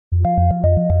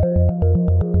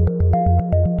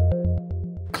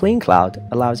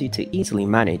CleanCloud allows you to easily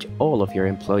manage all of your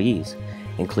employees,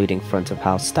 including front of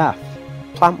house staff,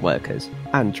 plant workers,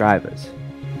 and drivers.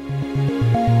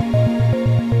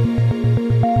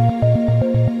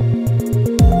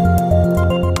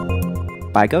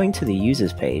 By going to the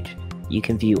users page, you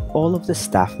can view all of the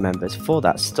staff members for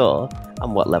that store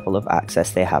and what level of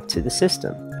access they have to the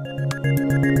system.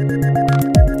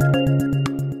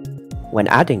 When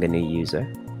adding a new user,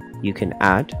 you can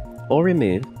add or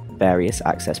remove various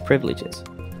access privileges.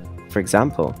 For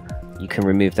example, you can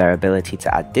remove their ability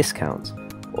to add discounts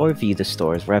or view the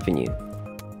store's revenue.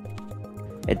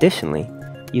 Additionally,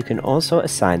 you can also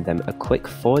assign them a quick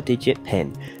 4-digit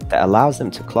PIN that allows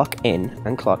them to clock in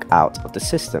and clock out of the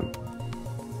system.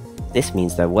 This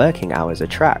means their working hours are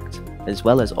tracked, as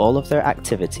well as all of their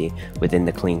activity within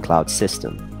the CleanCloud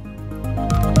system.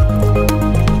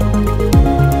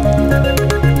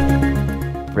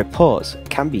 Reports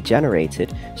can be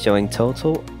generated showing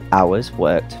total hours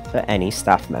worked for any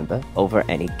staff member over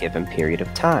any given period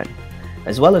of time,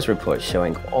 as well as reports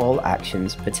showing all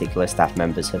actions particular staff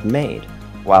members have made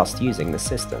whilst using the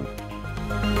system.